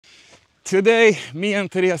Today, me and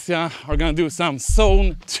Teresia are gonna do some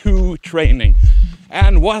Zone 2 training.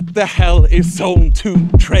 And what the hell is Zone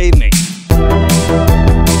 2 training?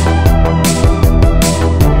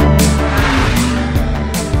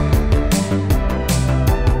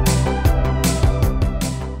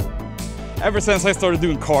 Ever since I started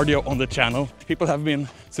doing cardio on the channel, people have been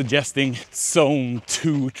suggesting Zone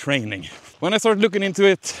 2 training. When I started looking into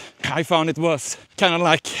it, I found it was kind of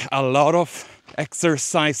like a lot of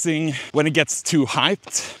exercising. When it gets too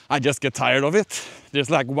hyped, I just get tired of it. There's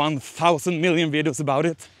like 1,000 million videos about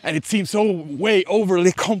it, and it seems so way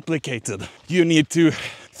overly complicated. You need to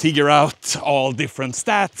figure out all different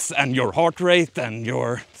stats and your heart rate and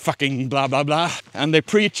your fucking blah blah blah. And they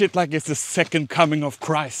preach it like it's the second coming of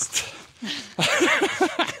Christ.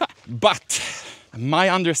 But my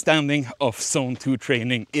understanding of Zone 2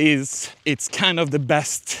 training is it's kind of the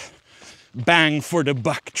best bang for the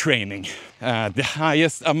buck training. The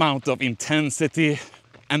highest amount of intensity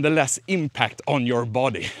and the less impact on your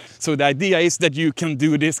body. So the idea is that you can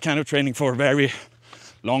do this kind of training for very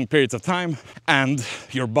long periods of time and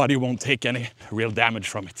your body won't take any real damage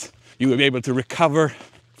from it. You will be able to recover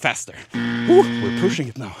faster. Ooh, we're pushing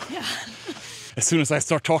it now. Yeah. As soon as I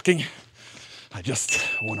start talking, I just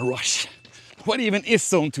want to rush. What even is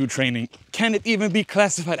Zone 2 training? Can it even be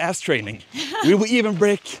classified as training? Will we even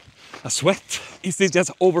break a sweat? Is this just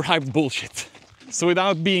overhyped bullshit? So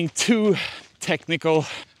without being too technical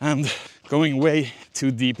and going way too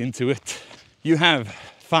deep into it, you have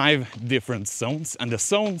 5 different zones, and the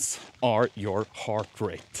zones are your heart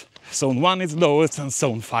rate. Zone 1 is lowest and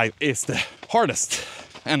Zone 5 is the hardest.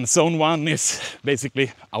 And Zone 1 is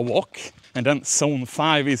basically a walk, and then Zone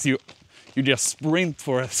 5 is you just sprint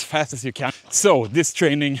for as fast as you can. So this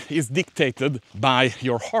training is dictated by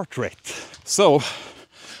your heart rate. So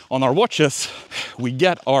on our watches, we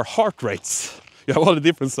get our heart rates. You have all the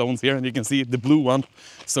different zones here, and you can see the blue one,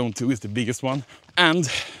 Zone 2 is the biggest one. And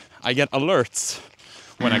I get alerts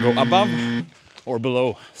when I go above or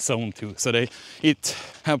below Zone 2. So it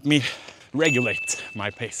helped me regulate my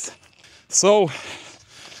pace. So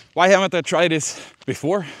why haven't I tried this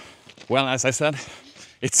before? Well, as I said,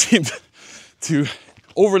 it seemed too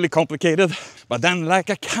overly complicated, but then like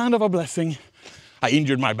a kind of a blessing, I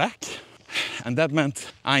injured my back, and that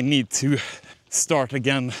meant I need to start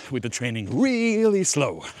again with the training really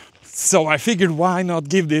slow. So I figured, why not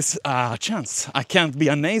give this a chance? I can't be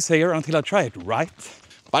a naysayer until I try it, right?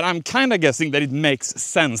 But I'm kind of guessing that it makes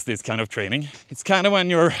sense, this kind of training. It's kind of when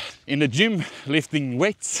you're in the gym lifting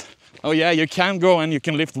weights. Oh yeah, you can go and you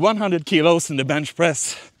can lift 100 kilos in the bench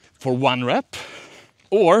press for 1 rep.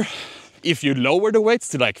 Or if you lower the weights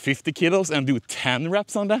to like 50 kilos and do 10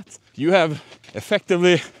 reps on that, you have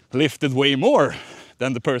effectively lifted way more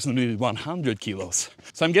than the person who did 100 kilos.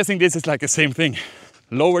 So I'm guessing this is like the same thing.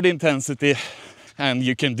 Lower the intensity and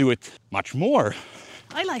you can do it much more.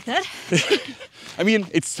 I like that. I mean,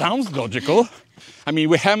 it sounds logical. I mean,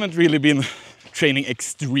 we haven't really been training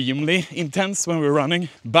extremely intense when we're running,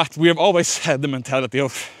 but we have always had the mentality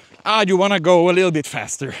of, you want to go a little bit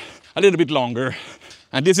faster, a little bit longer.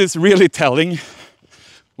 And this is really telling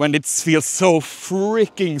when it feels so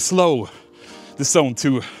freaking slow, the Zone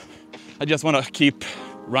 2. I just want to keep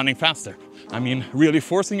running faster. I mean, really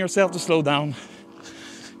forcing yourself to slow down,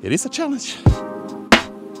 it is a challenge.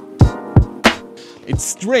 It's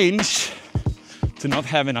strange to not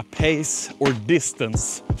having a pace or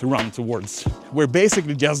distance to run towards. We're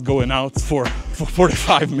basically just going out for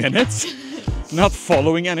 45 minutes, not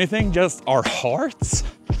following anything, just our hearts.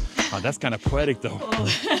 Oh, that's kind of poetic though. Oh.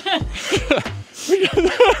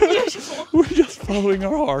 We're just following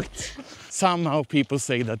our hearts. Somehow people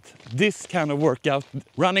say that this kind of workout,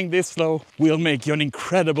 running this slow, will make you an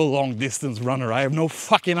incredible long distance runner. I have no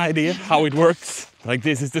fucking idea how it works. Like,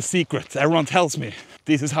 this is the secret. Everyone tells me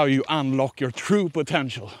this is how you unlock your true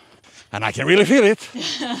potential. And I can really feel it.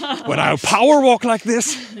 When I power walk like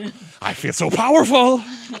this, I feel so powerful.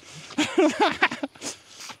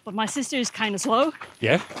 But my sister is kind of slow.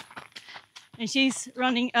 Yeah? And she's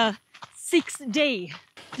running a 6-day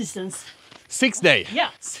distance. 6 days?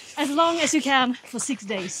 Yeah, as long as you can for 6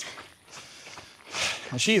 days.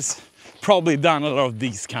 And she's probably done a lot of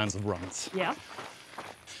these kinds of runs. Yeah.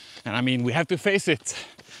 And I mean, we have to face it.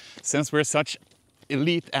 Since we're such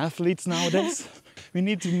elite athletes nowadays, we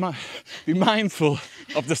need to be mindful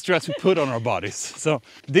of the stress we put on our bodies. So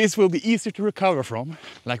this will be easier to recover from.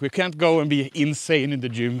 Like, we can't go and be insane in the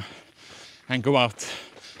gym and go out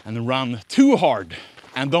and run too hard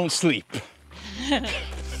and don't sleep.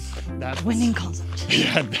 That's winning concept.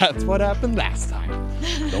 Yeah, that's what happened last time.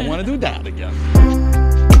 Don't want to do that again.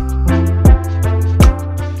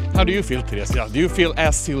 How do you feel, Teresia? Do you feel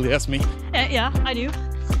as silly as me? Yeah, I do.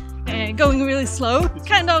 Going really slow,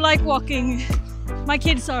 kind of like walking. My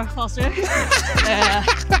kids are faster.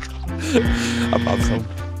 Above some.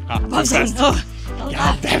 Too fast. Oh,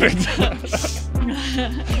 God damn it.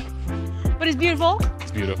 but it's beautiful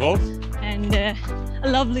It's beautiful. and a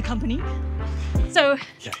lovely company. So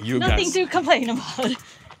Yeah, you nothing guys. to complain about.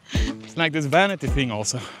 It's like this vanity thing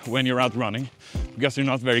also when you're out running, because you're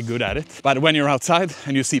not very good at it. But when you're outside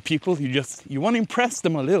and you see people, you want to impress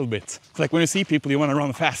them a little bit. It's like when you see people, you want to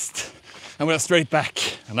run fast and we're straight back.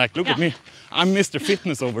 And like, look at me, I'm Mr.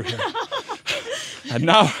 Fitness over here. And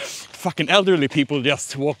now fucking elderly people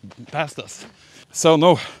just walk past us. So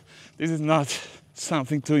no, this is not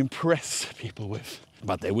something to impress people with.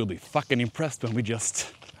 But they will be fucking impressed when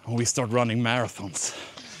we start running marathons.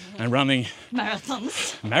 And running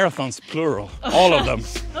marathons plural, all of them.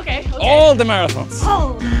 Okay. All the marathons.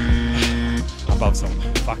 Oh. Above some.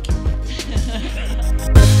 Fuck.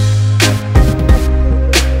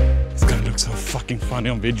 It's gonna look so fucking funny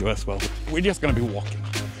on video as well. We're just gonna be walking.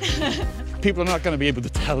 People are not gonna be able to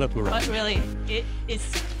tell that we're running. But really,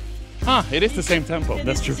 it's. It is the same tempo.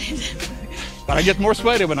 That's true. But I get more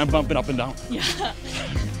sweaty when I'm bumping up and down. Yeah.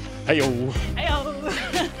 Hey-yo. Hey-oh.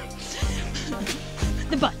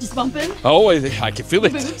 The butt is bumping. Oh, I can feel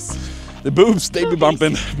it. Boobs. The boobs, they be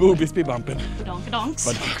bumping. Boobies be bumping. Badonkadonks.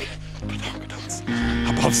 Badonkadonks.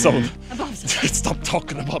 Above zone. Above zone. Stop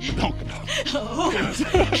talking about badonkadonks. Oh.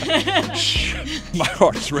 My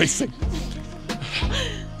heart's racing.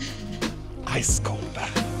 Ice cold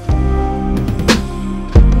bath.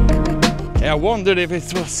 I wondered if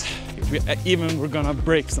we even were gonna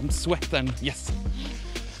break some sweat, and yes.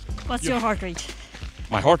 What's your heart rate?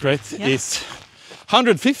 My heart rate is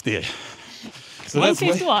 150. So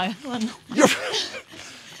 150 why?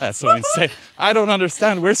 That's so insane. I don't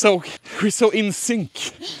understand. We're so in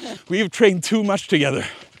sync. We've trained too much together.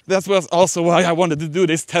 That was also why I wanted to do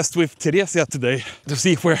this test with Teresia today, to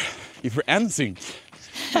see if we're in sync.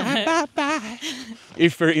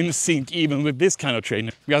 If we're in sync even with this kind of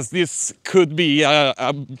training. Because this could be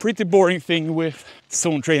a pretty boring thing with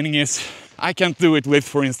zone training is I can't do it with,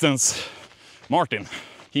 for instance, Martin.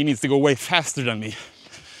 He needs to go way faster than me.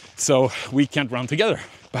 So we can't run together.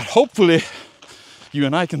 But hopefully you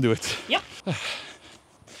and I can do it. Yep.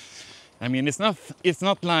 I mean, it's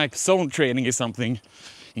not like zone training is something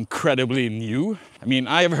incredibly new. I mean,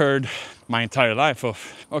 I've heard my entire life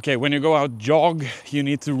of, okay, when you go out jog, you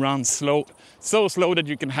need to run slow, so slow that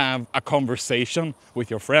you can have a conversation with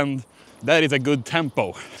your friend. That is a good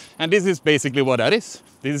tempo. And this is basically what that is.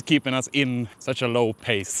 This is keeping us in such a low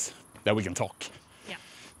pace that we can talk. Yeah.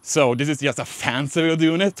 So this is just a fancy way of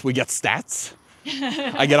doing it. We get stats.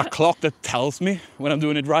 I get a clock that tells me when I'm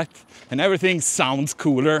doing it right. And everything sounds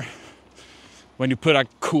cooler when you put a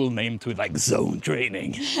cool name to it, like zone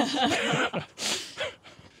training.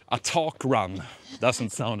 A talk run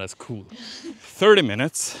doesn't sound as cool. 30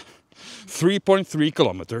 minutes, 3.3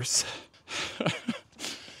 kilometers.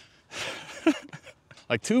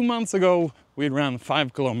 Like 2 months ago, we ran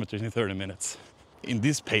 5 kilometers in 30 minutes. In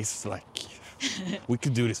this pace, like, we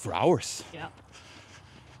could do this for hours. Yeah.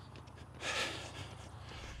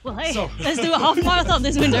 Well, hey, let's do a half marathon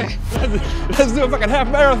this winter. Let's do a fucking half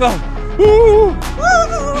marathon. Woo!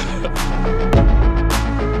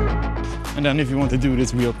 And then if you want to do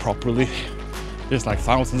this real properly, there's like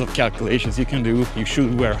thousands of calculations you can do. You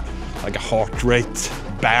should wear like a heart rate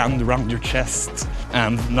band around your chest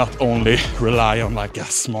and not only rely on like a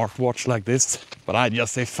smartwatch like this, but I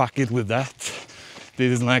just say fuck it with that.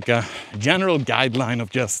 This is like a general guideline of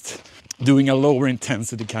just doing a lower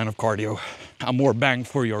intensity kind of cardio, a more bang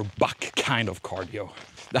for your buck kind of cardio.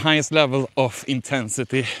 The highest level of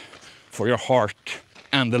intensity for your heart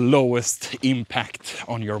and the lowest impact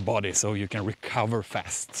on your body so you can recover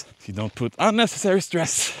fast. You don't put unnecessary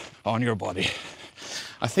stress on your body.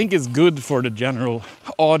 I think it's good for the general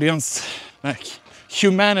audience, like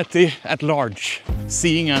humanity at large,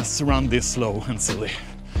 seeing us run this slow and silly.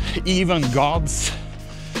 Even gods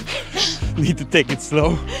need to take it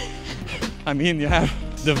slow. I mean, you have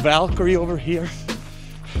the Valkyrie over here.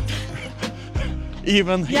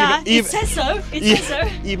 It says so. It says so.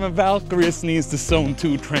 Even Valkyries needs the zone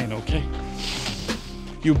 2 train, okay?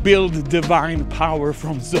 You build divine power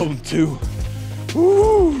from zone 2.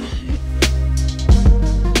 Woo!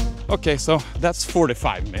 Okay, so that's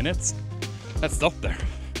 45 minutes. Let's stop there.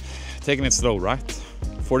 Taking it slow, right?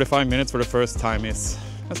 45 minutes for the first time that's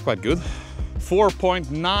quite good.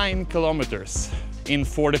 4.9 kilometers in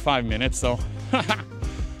 45 minutes, so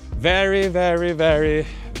very, very, very,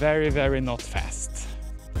 very, very not fast.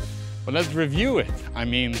 But let's review it. I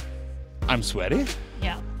mean, I'm sweaty.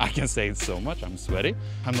 Yeah. I can say it so much. I'm sweaty.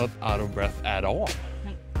 I'm not out of breath at all.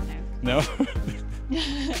 No. No?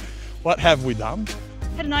 What have we done?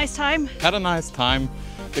 Had a nice time. Had a nice time.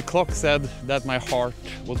 The clock said that my heart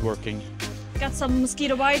was working. Got some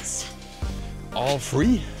mosquito bites. All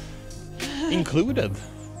free, included.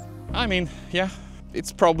 I mean, yeah,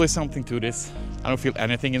 it's probably something to this. I don't feel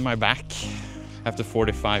anything in my back after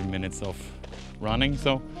 45 minutes of running,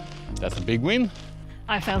 so that's a big win.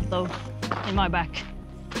 I felt though in my back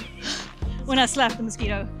when I slapped the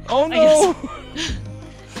mosquito. Oh no!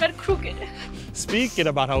 Got crooked. Speaking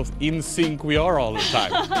about how in sync we are all the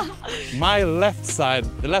time. My left side,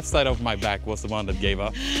 the left side of my back was the one that gave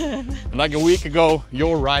up. And like a week ago,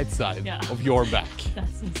 your right side of your back.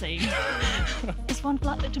 That's insane. Just want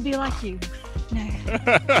to be like you. No.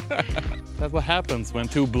 That's what happens when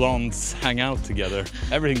two blondes hang out together.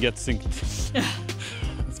 Everything gets synced.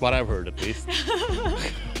 That's what I've heard, at least.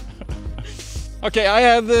 Okay, I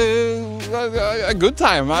had a good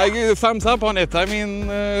time. I give a thumbs up on it. I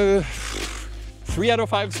mean, 3 out of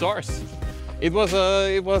 5 stars. It was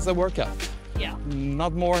a workout. Yeah.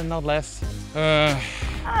 Not more, not less.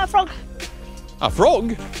 Frog. A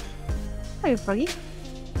frog? Are you froggy?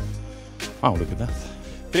 Wow, look at that.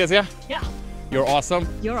 Teresia? Yeah. You're awesome.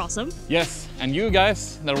 You're awesome. Yes, and you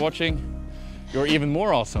guys that are watching, you're even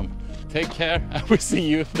more awesome. Take care, and we'll see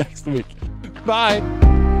you next week. Bye.